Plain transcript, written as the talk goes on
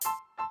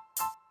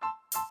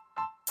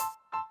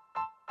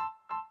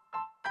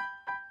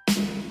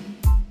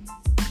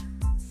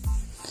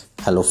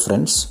Hello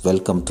friends,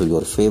 welcome to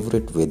your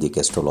favorite Vedic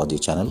astrology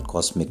channel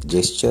Cosmic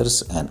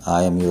Gestures, and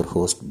I am your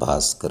host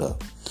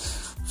Bhaskara.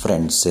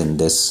 Friends, in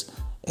this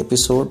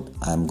episode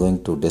I am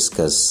going to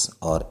discuss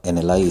or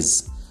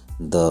analyze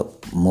the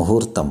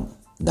Muhurtam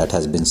that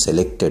has been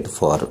selected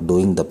for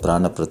doing the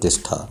Prana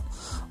Prathistha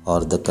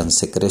or the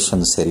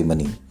consecration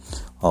ceremony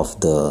of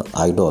the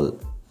idol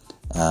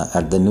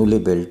at the newly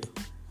built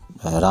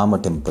Rama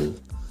temple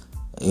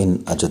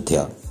in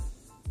Ayodhya.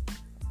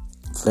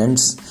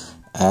 Friends,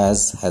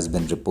 as has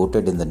been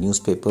reported in the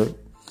newspaper,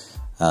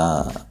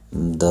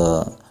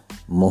 the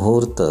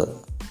Muhurta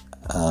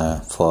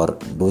for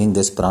doing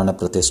this Prana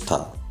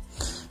Prathistha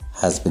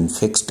has been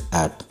fixed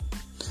at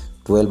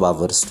 12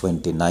 hours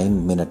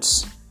 29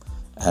 minutes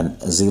and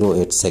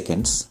 08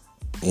 seconds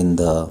in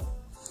the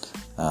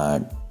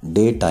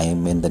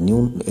daytime, in the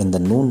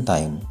noon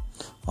time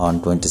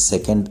on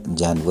 22nd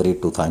January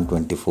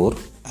 2024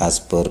 as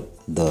per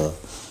the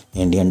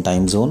Indian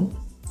time zone.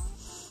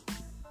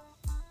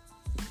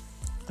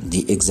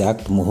 The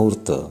exact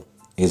Muhurta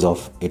is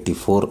of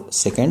 84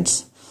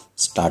 seconds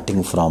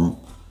starting from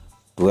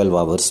 12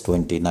 hours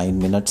 29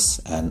 minutes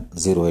and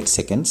 08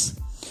 seconds.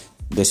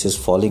 This is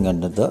falling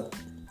under the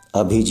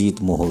Abhijit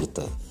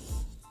Muhurta.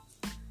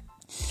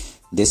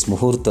 This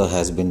Muhurta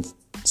has been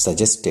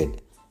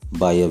suggested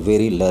by a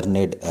very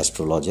learned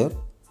astrologer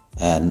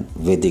and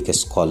Vedic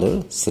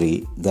scholar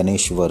Sri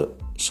Ganeshwar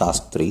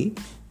Shastri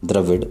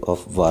Dravid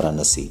of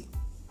Varanasi.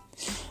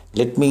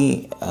 Let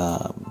me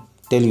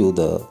tell you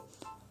the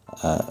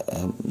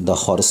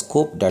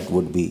horoscope that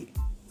would be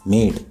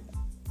made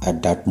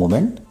at that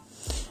moment.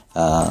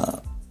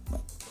 The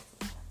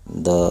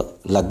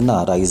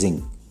Lagna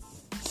rising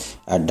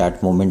at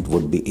that moment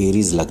would be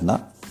Aries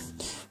Lagna,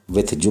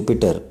 with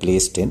Jupiter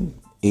placed in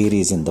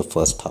Aries in the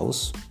first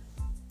house.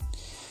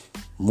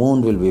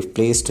 Moon will be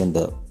placed in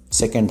the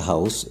second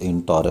house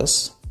in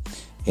Taurus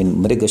in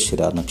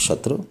Mrigashira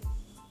Nakshatra.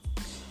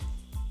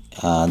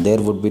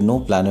 There would be no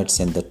planets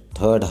in the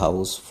third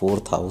house,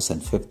 fourth house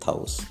and fifth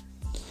house.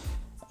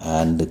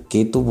 And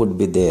Ketu would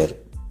be there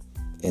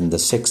in the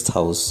sixth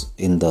house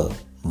in the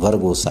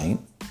Virgo sign.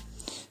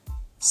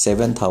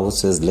 Seventh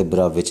house is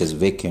Libra, which is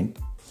vacant.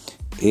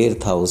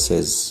 Eighth house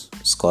is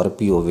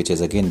Scorpio, which is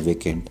again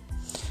vacant.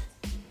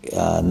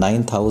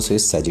 Ninth house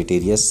is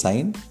Sagittarius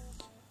sign,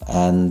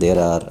 and there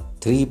are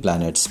three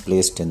planets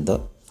placed in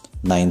the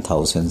ninth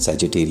house in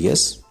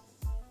Sagittarius.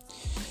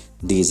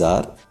 These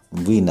are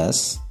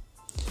Venus,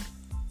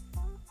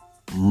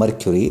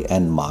 Mercury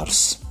and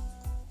Mars.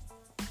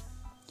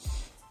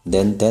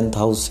 Then 10th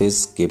house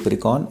is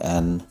Capricorn,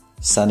 and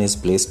Sun is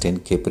placed in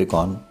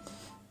Capricorn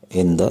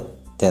in the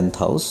 10th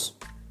house.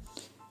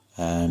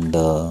 And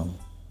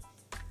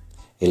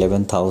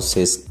 11th house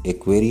is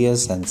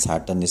Aquarius, and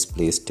Saturn is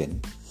placed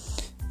in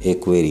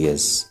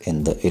Aquarius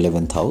in the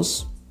 11th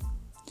house.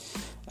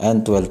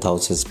 And 12th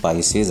house is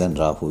Pisces, and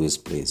Rahu is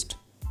placed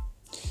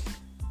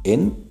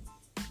in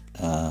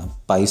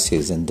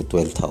Pisces in the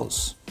 12th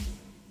house.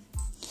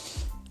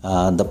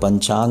 The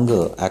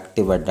Panchanga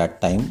active at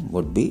that time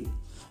would be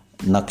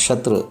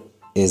Nakshatra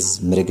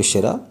is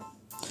Mrigashira.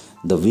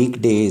 The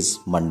weekday is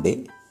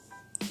Monday.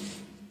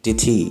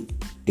 Tithi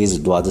is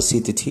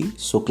Dwadasi Tithi,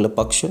 Sukla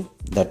Paksha.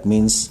 That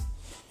means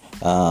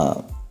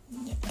 12th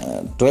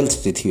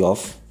Tithi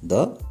of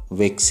the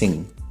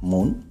waxing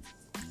moon.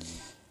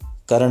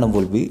 Karana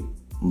will be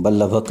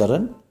Ballabha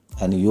Karan,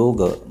 and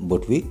Yoga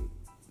would be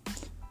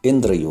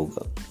Indra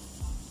Yoga.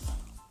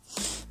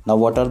 Now,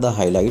 what are the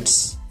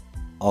highlights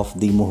of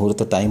the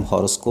Muhurta time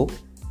horoscope?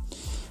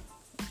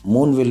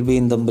 Moon will be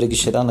in the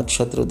Mrigashira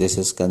Nakshatra. This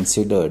is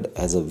considered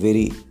as a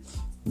very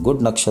good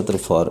nakshatra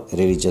for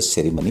religious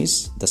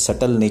ceremonies. The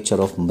subtle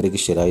nature of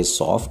Mrigashira is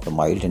soft,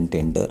 mild and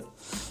tender.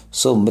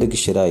 So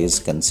Mrigashira is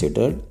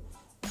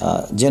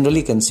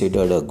generally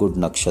considered a good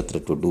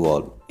nakshatra to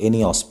do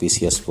any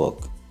auspicious work.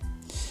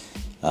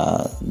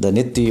 The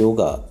Nitya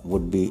Yoga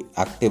would be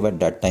active at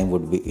that time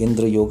would be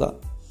Indra Yoga,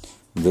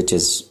 which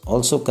is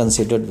also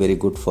considered very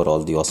good for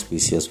all the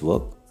auspicious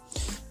work.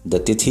 The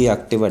Tithi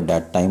active at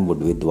that time would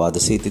be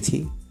Dwadasi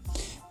Tithi.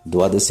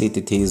 Dwadasi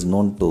Tithi is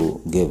known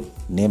to give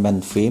name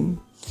and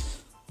fame.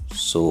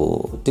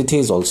 So Tithi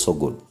is also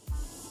good.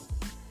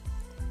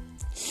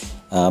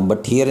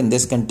 But here in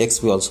this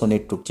context we also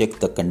need to check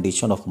the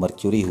condition of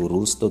Mercury who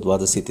rules the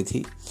Dwadasi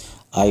Tithi.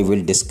 I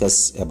will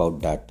discuss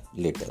about that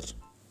later.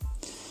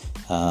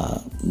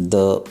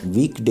 The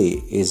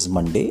weekday is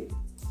Monday,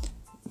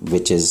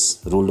 which is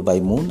ruled by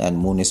Moon, and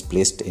Moon is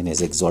placed in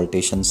his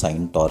exaltation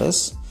sign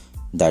Taurus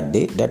that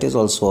day. That is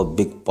also a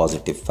big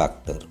positive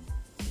factor.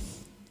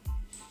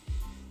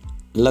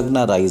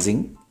 Lagna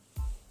rising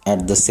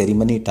at the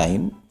ceremony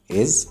time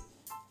is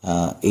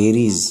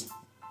Aries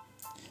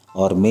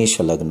or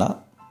Mesha Lagna.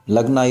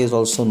 Lagna is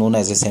also known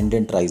as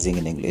ascendant rising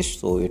in English,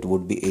 so it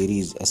would be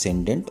Aries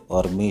ascendant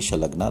or Mesha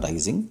Lagna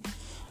rising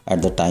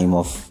at the time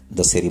of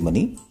the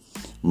ceremony,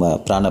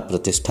 Prana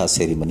Prathistha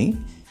ceremony.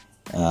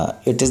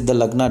 It is the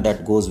Lagna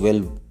that goes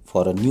well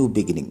for a new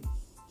beginning.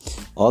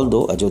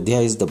 Although Ayodhya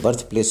is the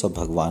birthplace of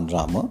Bhagwan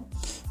Rama,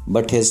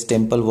 But his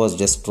temple was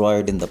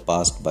destroyed in the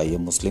past by a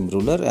Muslim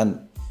ruler, and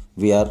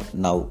we are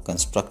now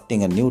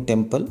constructing a new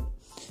temple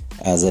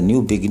as a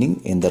new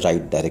beginning in the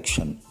right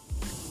direction.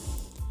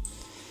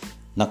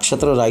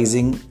 Nakshatra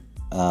rising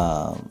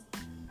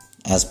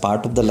as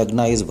part of the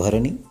Lagna is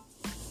Bharani.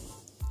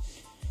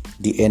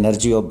 The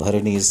energy of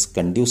Bharani is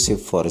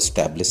conducive for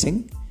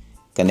establishing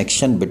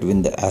connection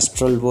between the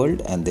astral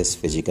world and this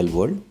physical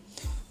world.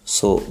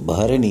 So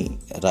Bharani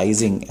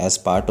rising as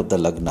part of the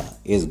Lagna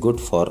is good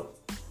for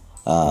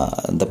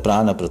the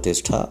Prana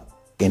Prathistha,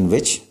 in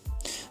which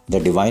the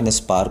divine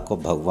spark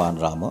of Bhagwan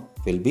Rama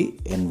will be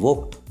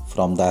invoked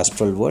from the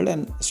astral world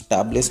and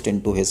established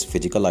into his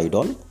physical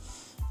idol,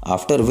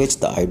 after which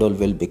the idol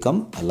will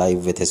become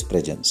alive with his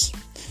presence.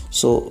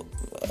 So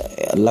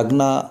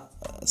Lagna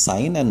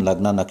sign and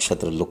Lagna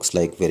nakshatra looks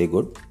like very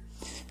good.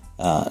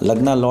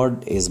 Lagna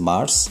Lord is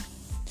Mars,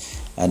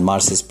 and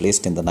Mars is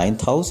placed in the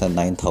 9th house, and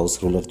 9th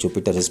house ruler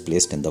Jupiter is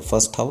placed in the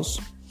 1st house.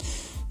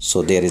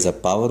 So there is a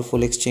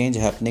powerful exchange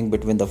happening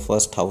between the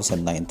 1st house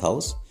and 9th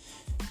house,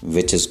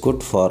 which is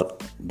good for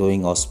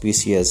doing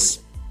auspicious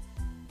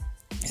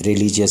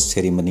religious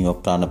ceremony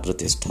of Prana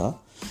Prathistha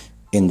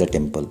in the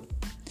temple.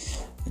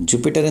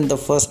 Jupiter in the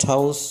 1st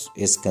house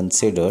is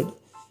considered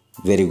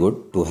very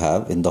good to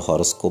have in the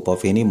horoscope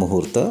of any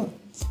Muhurta.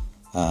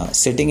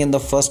 Sitting in the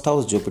 1st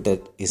house, Jupiter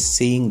is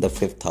seeing the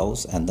 5th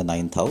house and the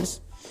 9th house.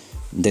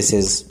 This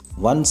is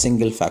one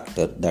single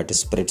factor that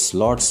spreads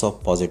lots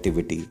of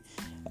positivity,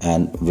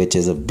 and which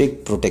is a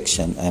big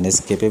protection and is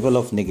capable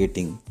of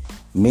negating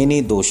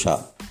many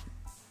dosha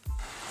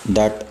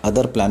that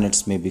other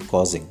planets may be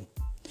causing.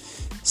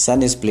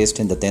 Sun is placed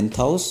in the 10th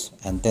house,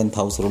 and 10th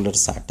house ruler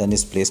Saturn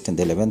is placed in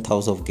the 11th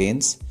house of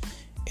gains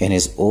in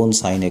his own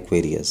sign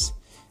Aquarius.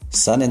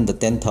 Sun in the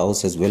 10th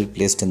house is well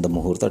placed in the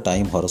Muhurta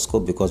time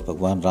horoscope because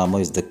Bhagwan Rama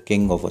is the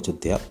king of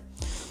Ayodhya.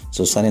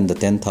 So Sun in the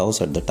 10th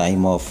house at the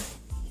time of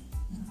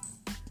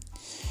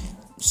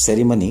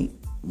ceremony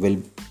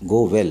will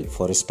go well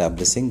for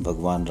establishing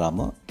Bhagwan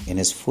Rama in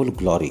his full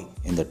glory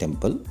in the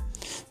temple.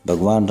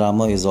 Bhagwan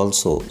Rama is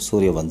also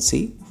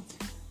Suryavanshi,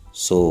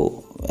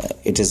 so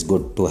it is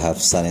good to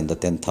have Sun in the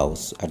 10th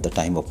house at the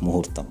time of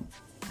Muhurtam.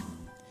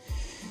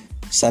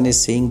 Sun is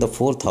seeing the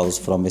 4th house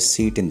from his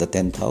seat in the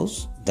 10th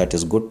house. That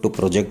is good to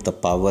project the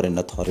power and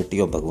authority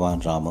of Bhagwan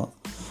Rama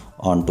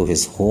onto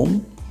his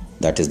home,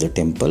 that is the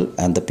temple,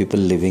 and the people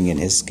living in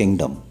his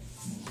kingdom.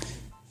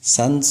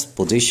 Sun's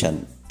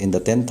position in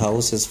the 10th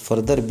house is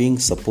further being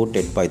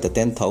supported by the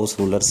 10th house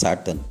ruler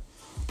Saturn,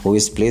 who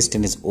is placed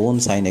in his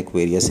own sign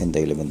Aquarius in the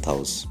 11th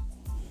house.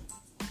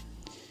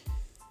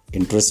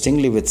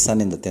 Interestingly, with Sun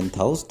in the 10th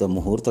house, the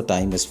Muhurta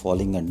time is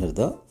falling under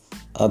the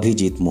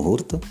Abhijit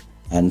Muhurta,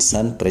 and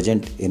Sun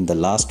present in the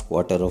last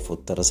quarter of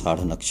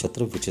Uttarashadha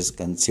Nakshatra, which is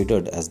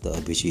considered as the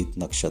Abhijit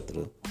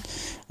Nakshatra.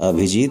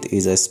 Abhijit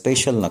is a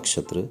special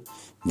Nakshatra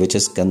which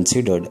is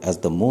considered as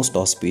the most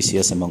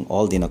auspicious among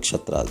all the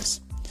Nakshatras.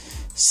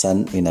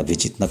 Sun in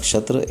Abhijit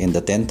Nakshatra in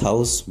the 10th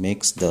house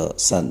makes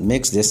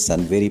this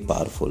sun very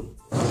powerful.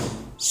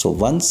 So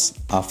once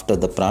after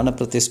the Prana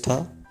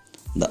Prathistha,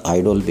 the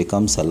idol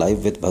becomes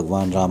alive with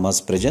Bhagwan Rama's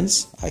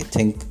presence. I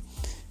think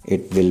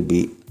it will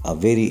be a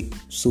very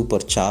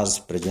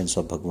supercharged presence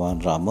of Bhagwan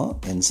Rama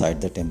inside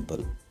the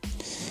temple.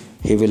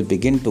 He will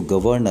begin to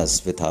govern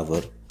us with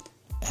our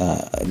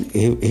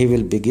he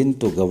will begin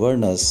to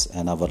govern us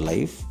and our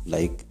life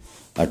like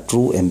a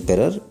true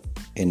emperor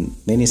in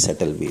many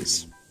subtle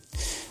ways.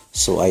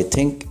 So I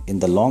think in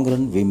the long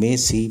run we may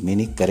see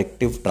many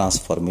corrective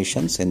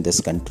transformations in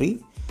this country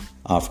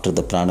after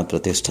the Prana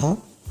Prathistha.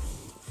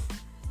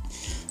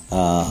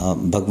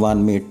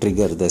 Bhagwan may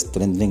trigger the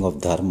strengthening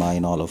of dharma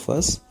in all of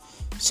us,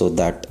 so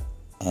that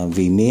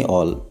we may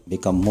all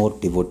become more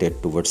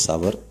devoted towards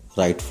our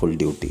rightful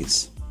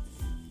duties.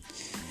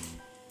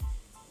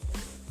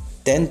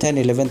 10th and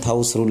 11th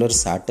house ruler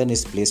Saturn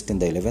is placed in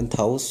the 11th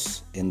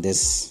house in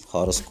this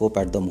horoscope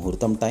at the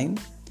Muhurtam time.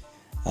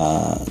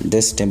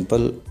 This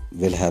temple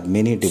will have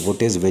many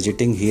devotees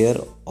visiting here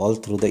all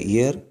through the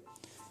year.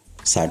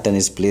 Saturn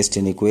is placed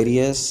in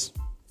Aquarius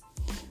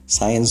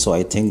sign, so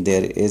I think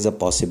there is a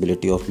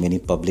possibility of many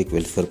public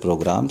welfare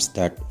programs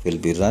that will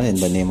be run in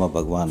the name of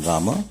Bhagwan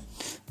Rama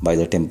by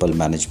the temple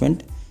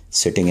management.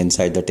 Sitting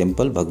inside the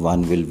temple,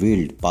 Bhagwan will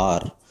wield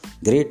power,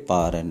 great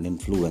power and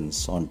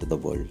influence onto the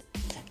world,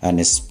 and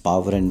his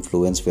power and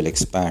influence will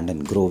expand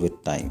and grow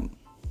with time.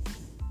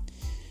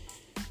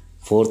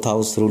 4th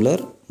house ruler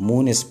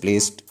Moon is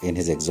placed in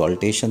his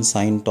exaltation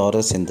sign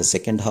Taurus in the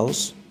 2nd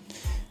house.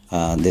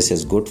 This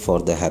is good for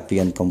the happy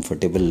and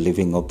comfortable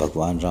living of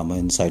Bhagwan Rama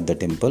inside the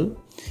temple.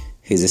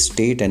 His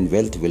estate and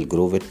wealth will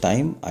grow with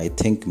time. I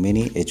think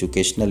many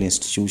educational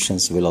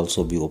institutions will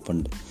also be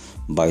opened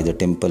by the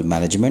temple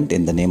management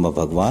in the name of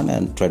Bhagwan,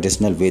 and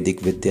traditional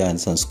Vedic Vidya and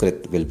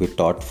Sanskrit will be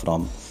taught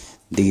from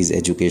these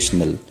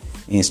educational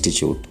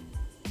institutes.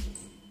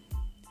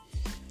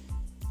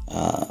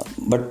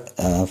 But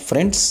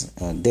friends,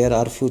 there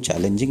are few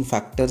challenging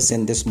factors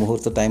in this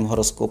Muhurta time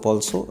horoscope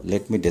also.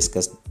 Let me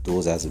discuss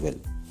those as well.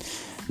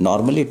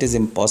 Normally it is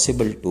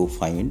impossible to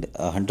find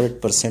a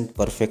 100%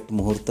 perfect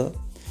Muhurta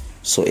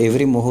So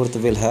every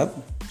Muhurta will have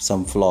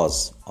some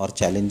flaws or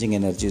challenging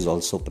energies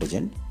also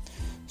present.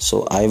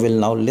 So I will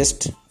now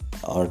list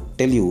or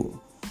tell you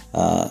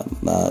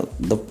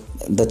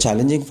the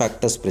challenging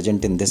factors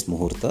present in this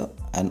Muhurta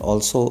and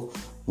also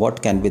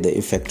what can be the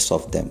effects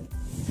of them.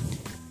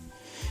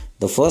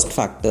 The first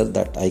factor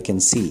that I can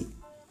see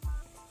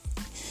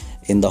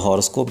in the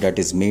horoscope that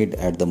is made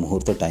at the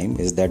Muhurta time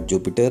is that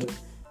Jupiter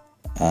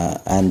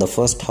and the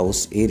first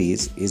house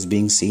Aries is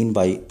being seen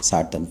by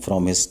Saturn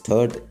from his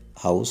third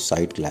house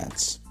side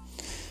glance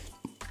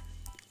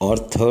or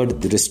third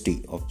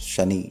drishti of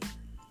Shani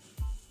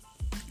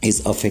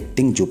is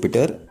affecting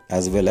Jupiter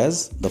as well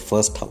as the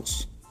first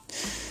house.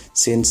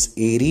 Since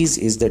Aries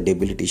is the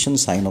debilitation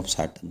sign of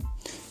Saturn,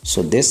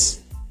 so this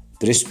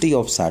drishti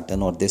of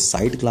Saturn or this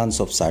side glance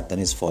of Saturn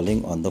is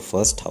falling on the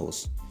first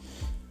house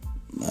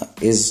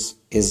is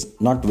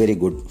not very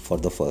good for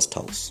the first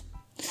house.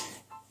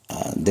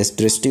 This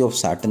drishti of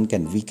Saturn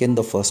can weaken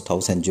the first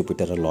house and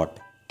Jupiter a lot.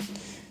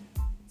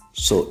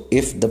 So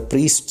if the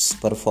priests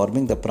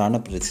performing the Prana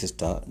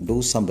Prathistha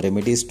do some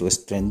remedies to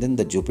strengthen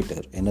the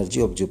Jupiter,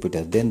 energy of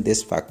Jupiter, then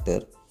this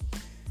factor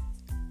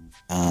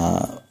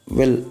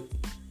will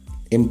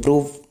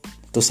improve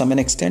to some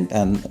extent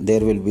and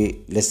there will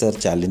be lesser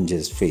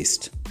challenges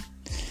faced.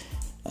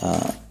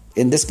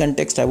 In this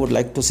context, I would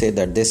like to say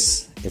that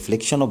this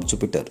affliction of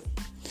Jupiter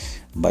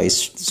by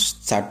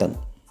Saturn,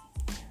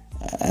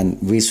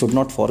 and we should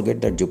not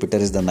forget that Jupiter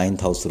is the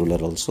ninth house ruler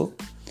also.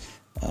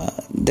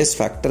 This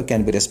factor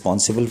can be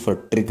responsible for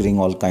triggering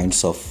all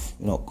kinds of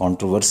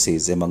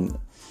controversies among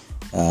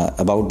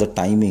about the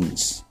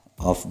timings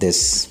of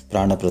this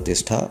Prana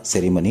Prathistha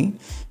ceremony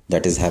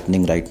that is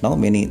happening right now.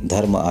 Many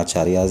Dharma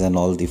Acharyas and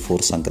all the four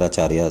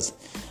Shankaracharyas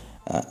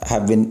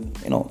have been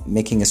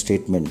making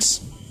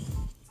statements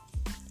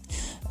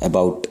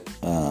about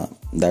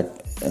that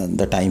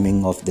the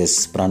timing of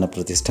this Prana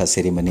Prathistha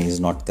ceremony is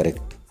not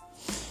correct.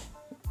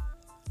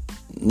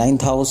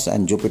 Ninth house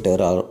and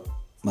Jupiter are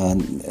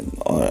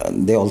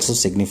they also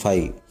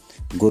signify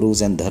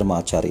gurus and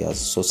dharma acharyas.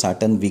 So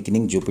Saturn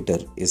weakening Jupiter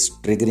is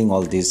triggering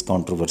all these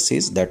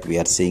controversies that we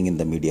are seeing in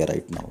the media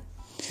right now.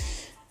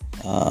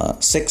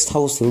 Sixth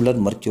house ruler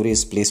Mercury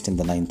is placed in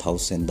the ninth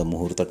house in the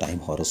Muhurta time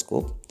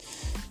horoscope.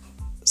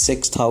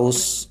 Sixth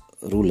house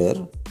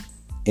ruler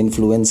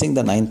influencing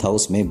the ninth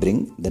house may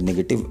bring the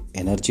negative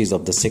energies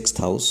of the sixth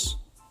house,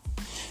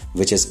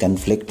 which is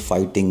conflict,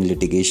 fighting,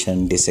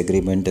 litigation,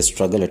 disagreement,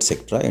 struggle,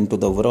 etc., into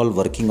the overall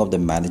working of the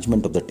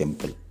management of the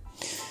temple.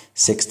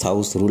 Sixth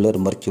house ruler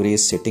Mercury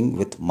is sitting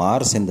with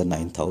Mars in the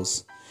ninth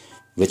house,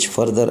 which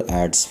further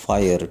adds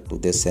fire to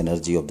this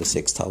energy of the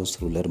sixth house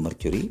ruler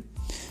Mercury.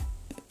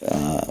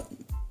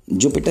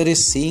 Jupiter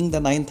is seeing the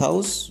ninth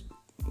house,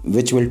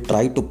 which will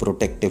try to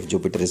protect if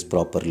Jupiter is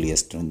properly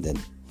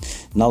strengthened.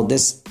 Now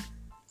this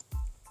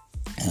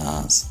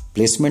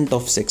placement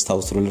of sixth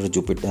house ruler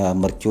Jupiter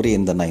Mercury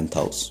in the ninth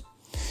house,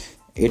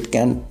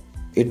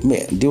 it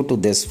may due to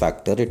this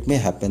factor it may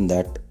happen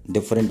that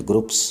different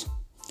groups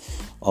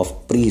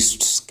of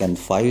priests can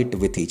fight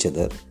with each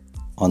other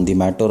on the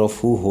matter of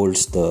who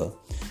holds the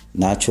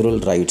natural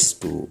rights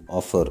to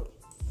offer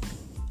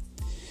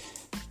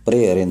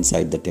prayer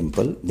inside the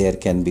temple. There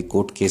can be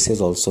court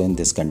cases also in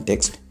this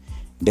context.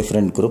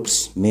 Different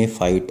groups may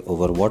fight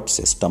over what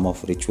system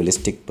of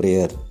ritualistic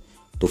prayer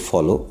to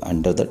follow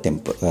under the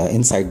temple,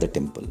 inside the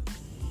temple.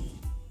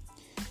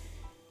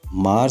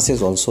 Mars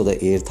is also the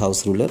 8th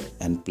house ruler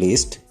and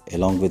placed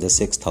along with the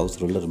 6th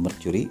house ruler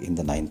Mercury in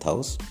the 9th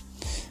house.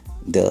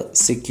 The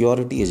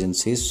security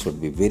agencies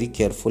should be very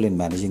careful in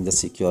managing the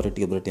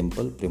security of the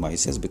temple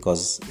premises,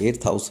 because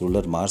 8th house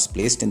ruler Mars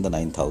placed in the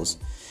 9th house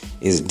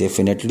is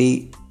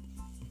definitely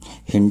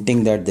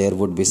hinting that there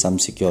would be some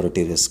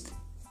security risk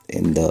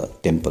in the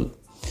temple.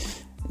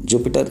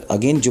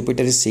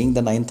 Jupiter is seeing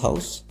the 9th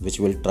house, which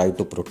will try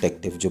to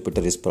protect if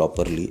Jupiter is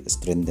properly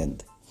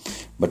strengthened.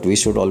 But we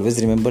should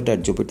always remember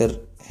that Jupiter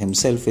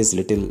himself is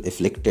little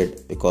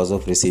afflicted because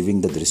of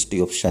receiving the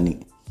drishti of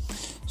Shani.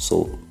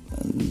 So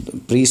the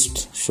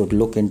priest should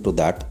look into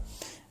that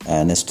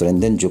and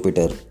strengthen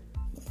Jupiter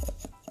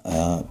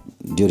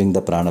during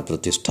the Prana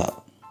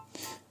Prathistha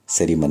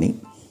ceremony.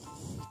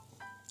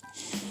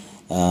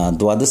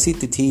 Dwadasi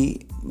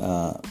Tithi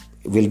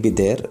will be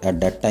there at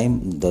that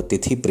time. The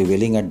Tithi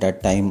prevailing at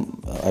that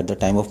time, at the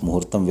time of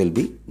Muhurtam, will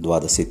be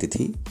Dwadasi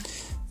Tithi.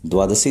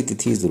 Dwadasi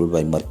Tithi is ruled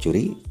by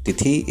Mercury.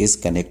 Tithi is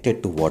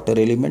connected to water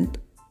element,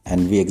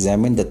 and we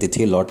examine the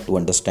Tithi a lot to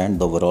understand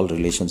the overall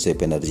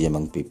relationship energy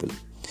among people.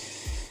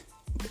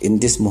 In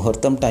this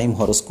Muhurtam time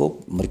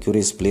horoscope, Mercury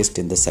is placed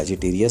in the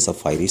Sagittarius, a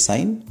fiery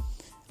sign,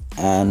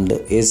 and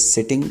is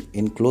sitting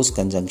in close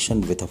conjunction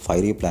with a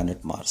fiery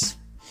planet Mars.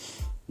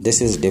 This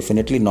is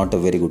definitely not a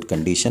very good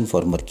condition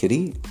for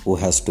Mercury, who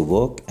has to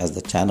work as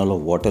the channel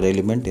of water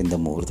element in the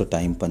Muhurta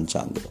time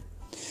Panchanga.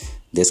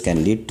 This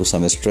can lead to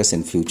some stress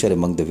in future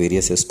among the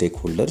various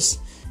stakeholders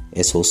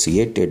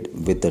associated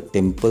with the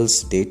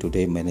temple's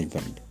day-to-day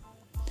management.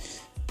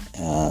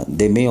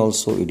 They may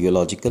also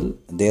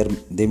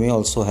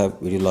have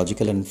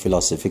ideological and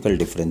philosophical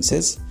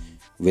differences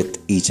with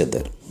each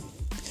other.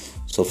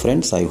 So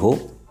friends, I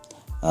hope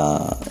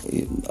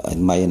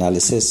my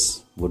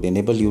analysis would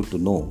enable you to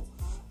know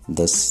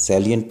the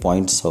salient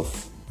points of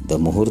the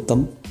Muhurtam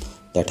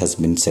that has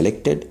been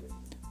selected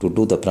to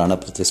do the Prana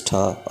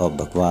Prathistha of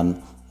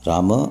Bhagwan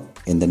Rama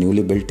in the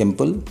newly built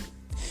temple.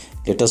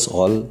 Let us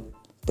all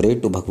pray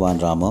to Bhagwan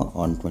Rama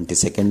on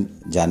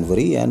 22nd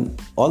January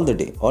and all the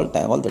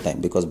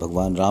time, because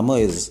Bhagwan Rama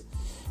is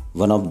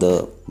one of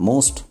the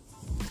most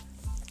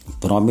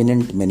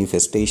prominent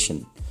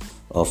manifestation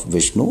of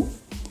Vishnu,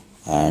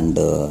 and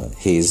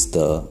he is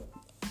the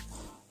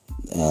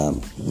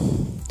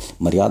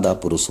Maryada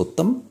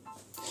Purushottam.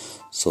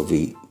 So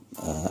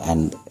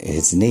and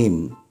his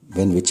name,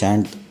 when we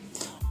chant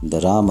the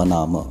Rama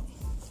Nama,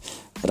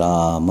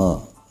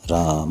 Rama,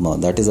 Rama,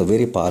 that is a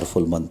very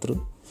powerful mantra.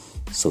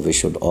 So we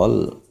should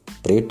all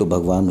pray to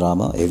Bhagwan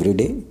Rama every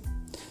day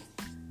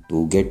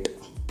to get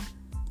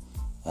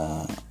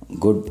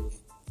good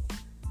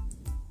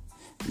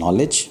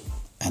knowledge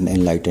and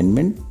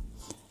enlightenment,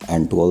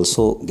 and to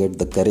also get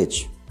the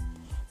courage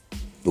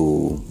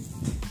to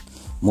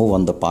move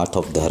on the path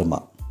of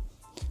Dharma.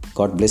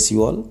 God bless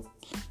you all.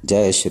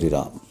 Jai Shri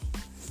Ram.